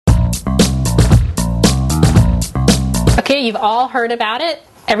Okay, you've all heard about it.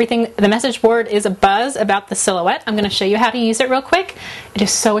 Everything, the message board is abuzz about the silhouette. I'm going to show you how to use it real quick. It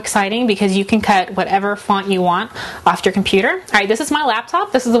is so exciting because you can cut whatever font you want off your computer. All right, this is my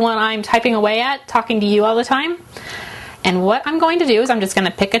laptop. This is the one I'm typing away at, talking to you all the time. And what I'm going to do is I'm just going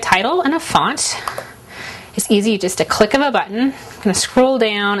to pick a title and a font. It's easy, just a click of a button. I'm going to scroll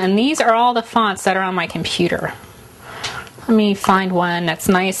down, and these are all the fonts that are on my computer. Let me find one that's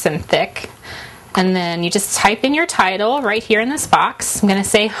nice and thick. And then you just type in your title right here in this box. I'm going to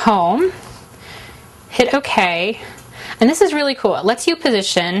say home. Hit OK. And this is really cool. It lets you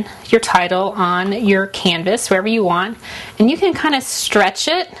position your title on your canvas wherever you want. And you can kind of stretch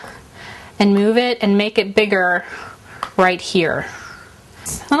it and move it and make it bigger right here.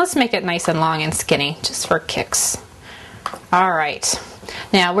 Now let's make it nice and long and skinny, just for kicks. All right.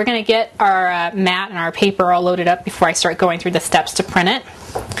 Now we're going to get our mat and our paper all loaded up before I start going through the steps to print it.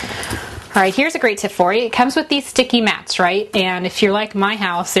 All right, here's a great tip for you. It comes with these sticky mats, right? And if you're like my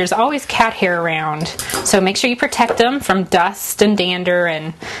house, there's always cat hair around. So make sure you protect them from dust and dander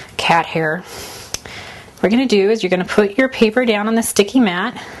and cat hair. What we're going to do is you're going to put your paper down on the sticky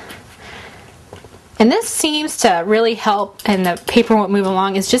mat. And this seems to really help, and the paper won't move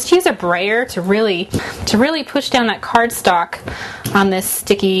along, is just use a brayer to really push down that cardstock on this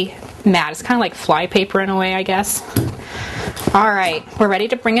sticky mat. It's kind of like fly paper in a way, I guess. All right, we're ready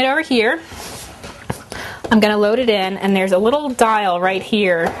to bring it over here. I'm going to load it in, and there's a little dial right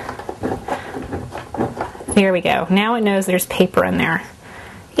here. There we go. Now it knows there's paper in there.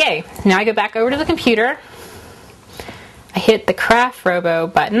 Yay. Now I go back over to the computer. I hit the Craft Robo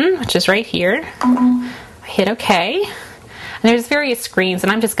button, which is right here. I hit OK. And there's various screens,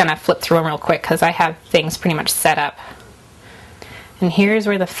 and I'm just going to flip through them real quick because I have things pretty much set up. And here's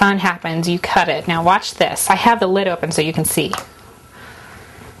where the fun happens. You cut it. Now watch this. I have the lid open so you can see.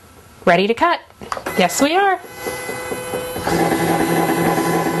 Ready to cut? Yes, we are.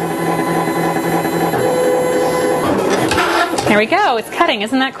 There we go. It's cutting.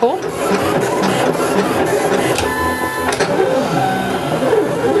 Isn't that cool?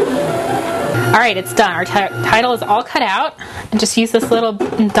 All right, it's done. Our title is all cut out. And just use this little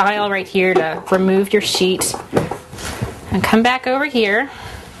dial right here to remove your sheet. And come back over here.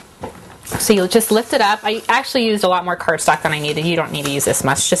 So you'll just lift it up. I actually used a lot more cardstock than I needed. You don't need to use this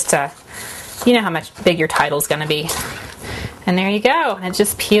much, just to, you know how much big your title's going to be. And there you go. And it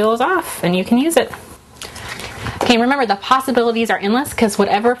just peels off, and you can use it. Okay, remember the possibilities are endless because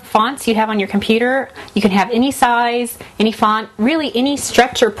whatever fonts you have on your computer, you can have any size, any font, really any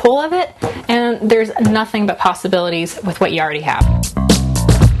stretch or pull of it, and there's nothing but possibilities with what you already have.